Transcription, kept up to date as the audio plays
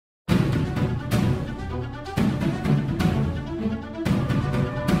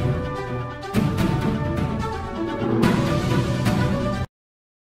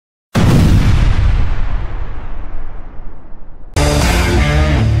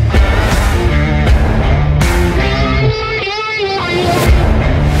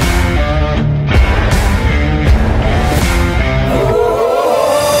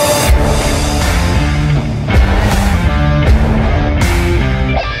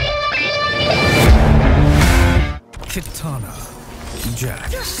Kitana, Jack,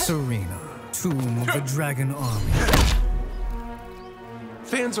 Serena, Tomb of the Dragon Army.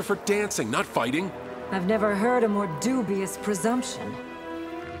 Fans are for dancing, not fighting. I've never heard a more dubious presumption.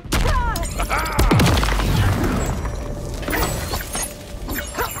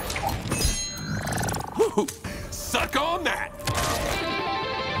 Woo! Suck on that!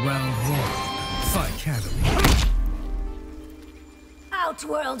 Round 1, Fight Academy.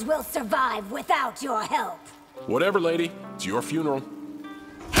 Outworld will survive without your help. Whatever, lady. It's your funeral.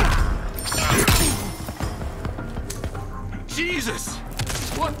 Jesus!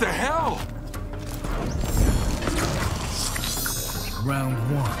 What the hell? Round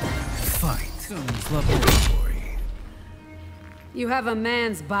 1, Fight. Soon's laboratory. You have a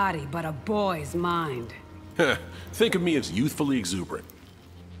man's body, but a boy's mind. Think of me as youthfully exuberant.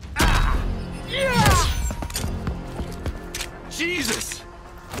 Jesus!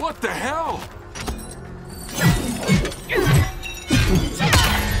 What the hell?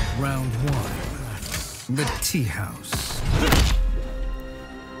 Round 1, the tea house.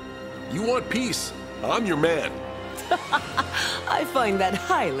 You want peace? I'm your man. I find that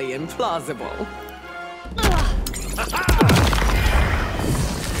highly implausible.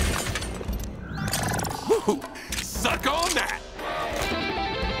 Woo! Suck on that!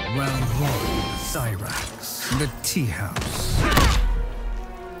 Round 1, Cyrax, the tea house.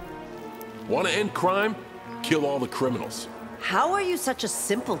 Want to end crime? Kill all the criminals. How are you such a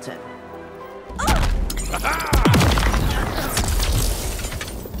simpleton?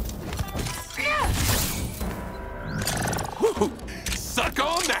 Woo! Suck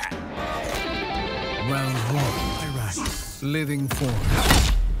on that! Round 1, Cyrax, living form.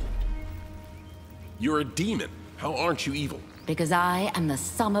 You're a demon. How aren't you evil? Because I am the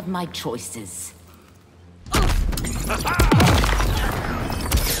sum of my choices.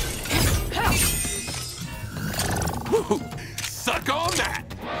 Woo! Suck on that!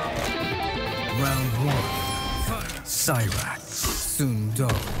 Round 1, Cyrax,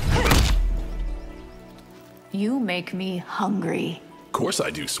 Sindel. You make me hungry. Of course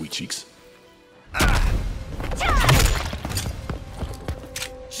I do, sweet cheeks.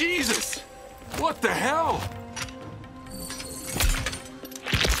 Jesus! What the hell?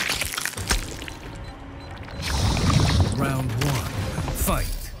 Round 1,